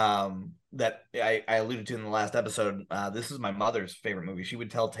 that I alluded to in the last episode, this is my mother's favorite movie. She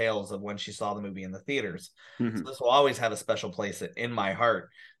would tell tales of when she saw the movie in the theaters. So this will always have a special place in my heart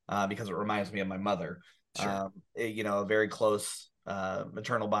because it reminds me of my mother. Sure. A very close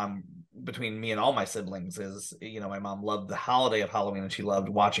maternal bond between me and all my siblings is, my mom loved the holiday of Halloween and she loved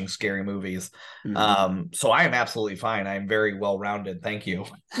watching scary movies. So I am absolutely fine. I am very well-rounded. Thank you.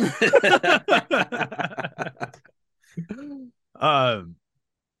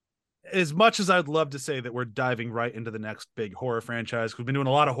 As much as I'd love to say that we're diving right into the next big horror franchise, because we've been doing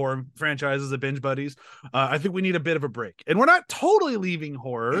a lot of horror franchises at Binge Buddies, I think we need a bit of a break. And we're not totally leaving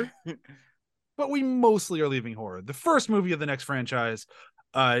horror, but we mostly are leaving horror. The first movie of the next franchise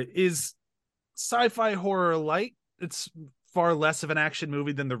is sci-fi horror light. It's far less of an action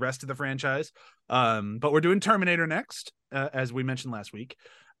movie than the rest of the franchise. But we're doing Terminator next, as we mentioned last week.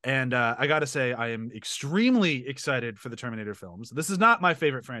 And I gotta say, I am extremely excited for the Terminator films. This is not my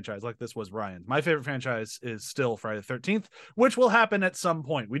favorite franchise, like this was Ryan's. My favorite franchise is still Friday the 13th, which will happen at some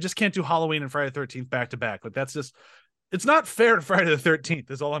point. We just can't do Halloween and Friday the 13th back to back. Like, that's just, it's not fair to Friday the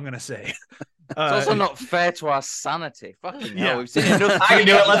 13th, is all I'm gonna say. It's also not fair to our sanity. Fucking hell, we've seen enough. I can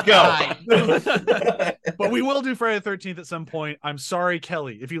do it. Let's go. But we will do Friday the 13th at some point. I'm sorry,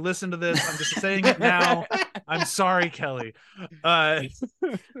 Kelly. If you listen to this, I'm just saying it now. I'm sorry, Kelly. It's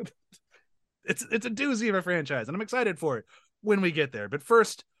a doozy of a franchise, and I'm excited for it when we get there. But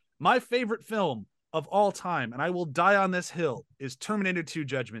first, my favorite film of all time, and I will die on this hill, is Terminator 2: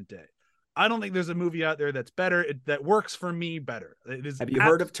 Judgment Day. I don't think there's a movie out there that's better, that works for me better. Have you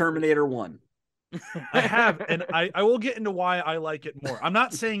heard of Terminator 1? I have, and I will get into why I like it more. I'm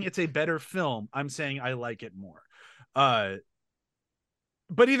not saying it's a better film. I'm saying I like it more. But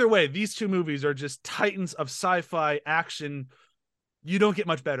either way, these two movies are just titans of sci-fi action. You don't get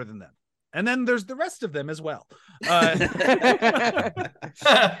much better than them. And then there's the rest of them as well.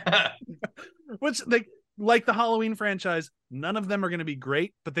 Which, like the Halloween franchise, none of them are going to be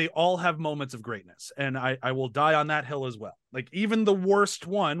great, but they all have moments of greatness. And I will die on that hill as well. Like, even the worst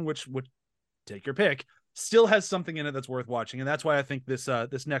one, which would take your pick, still has something in it that's worth watching. And that's why I think this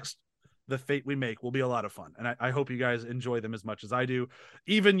next, The Fate We Make, will be a lot of fun. And I hope you guys enjoy them as much as I do.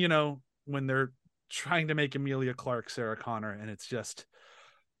 Even, when they're trying to make Emilia Clarke Sarah Connor, and it's just,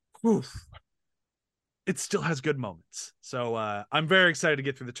 oof, it still has good moments. So I'm very excited to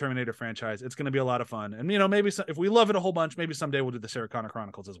get through the Terminator franchise. It's going to be a lot of fun. And, maybe if we love it a whole bunch, maybe someday we'll do the Sarah Connor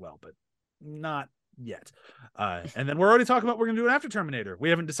Chronicles as well, but not yet. And then we're already talking about what we're going to do after Terminator. We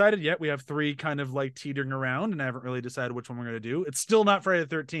haven't decided yet. We have 3 kind of like teetering around, and I haven't really decided which one we're going to do. It's still not Friday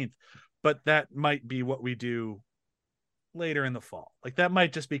the 13th, but that might be what we do later in the fall. Like, that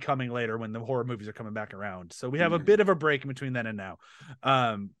might just be coming later when the horror movies are coming back around. So we have a bit of a break in between then and now.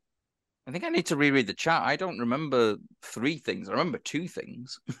 I think I need to reread the chat. I don't remember 3 things. I remember 2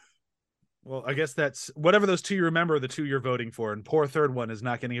 things. Well, I guess that's whatever those 2 you remember, the 2 you're voting for, and poor third one is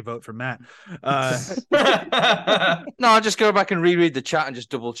not getting a vote from Matt. No, I'll just go back and reread the chat and just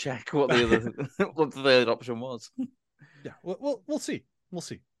double check what the third option was. Yeah, we'll see. We'll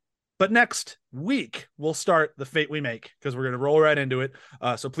see. But next week, we'll start The Fate We Make, because we're going to roll right into it.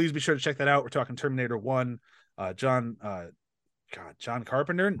 So please be sure to check that out. We're talking Terminator 1. John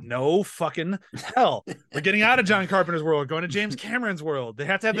Carpenter? No fucking hell. We're getting out of John Carpenter's world, going to James Cameron's world. They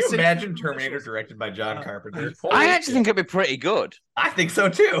have to have the same. Imagine Terminator directed by John Carpenter. I actually think it'd be pretty good. I think so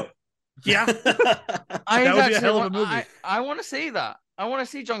too. Yeah. That would be a hell of a movie. I want to see that. I want to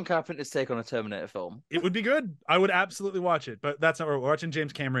see John Carpenter's take on a Terminator film. It would be good. I would absolutely watch it, but that's not what we're watching.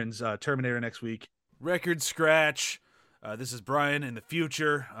 James Cameron's Terminator next week. Record scratch. This is Brian in the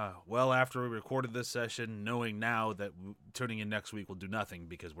future, well after we recorded this session, knowing now that tuning in next week will do nothing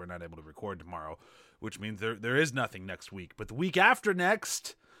because we're not able to record tomorrow, which means there is nothing next week. But the week after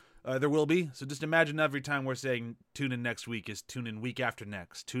next, there will be. So just imagine every time we're saying tune in next week is tune in week after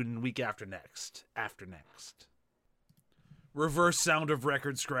next, tune in week after next, after next. Reverse sound of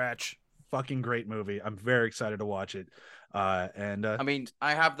record scratch. Fucking great movie. I'm very excited to watch it. I mean,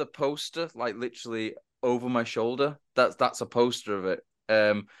 I have the poster like literally over my shoulder. That's a poster of it.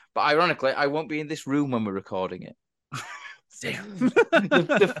 But ironically, I won't be in this room when we're recording it. Damn.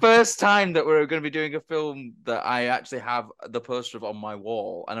 the first time that we're going to be doing a film that I actually have the poster of on my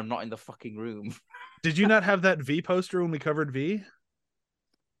wall, and I'm not in the fucking room. Did you not have that V poster when we covered V?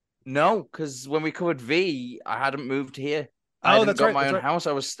 No, because when we covered V, I hadn't moved here. Oh, I hadn't that's got right, my that's own right. house.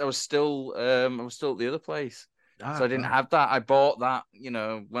 I was still at the other place. So I didn't Ah. have that. I bought that,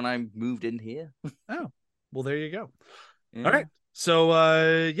 when I moved in here. Oh, well, there you go. Yeah. All right. So,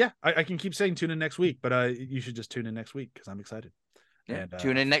 I can keep saying tune in next week, but you should just tune in next week because I'm excited. Yeah. And,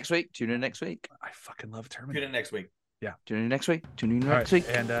 Tune in next week. I fucking love Tune Terminator. in next week. Tune in next week. Tune in All next right,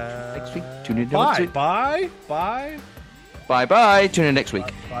 week. and Next week. Tune in bye, next week. bye. Bye bye. Tune in next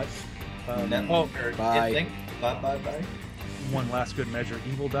week. Bye. No, or bye. It thing. Bye. One last good measure.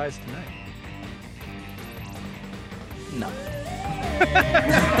 Evil dies tonight. No.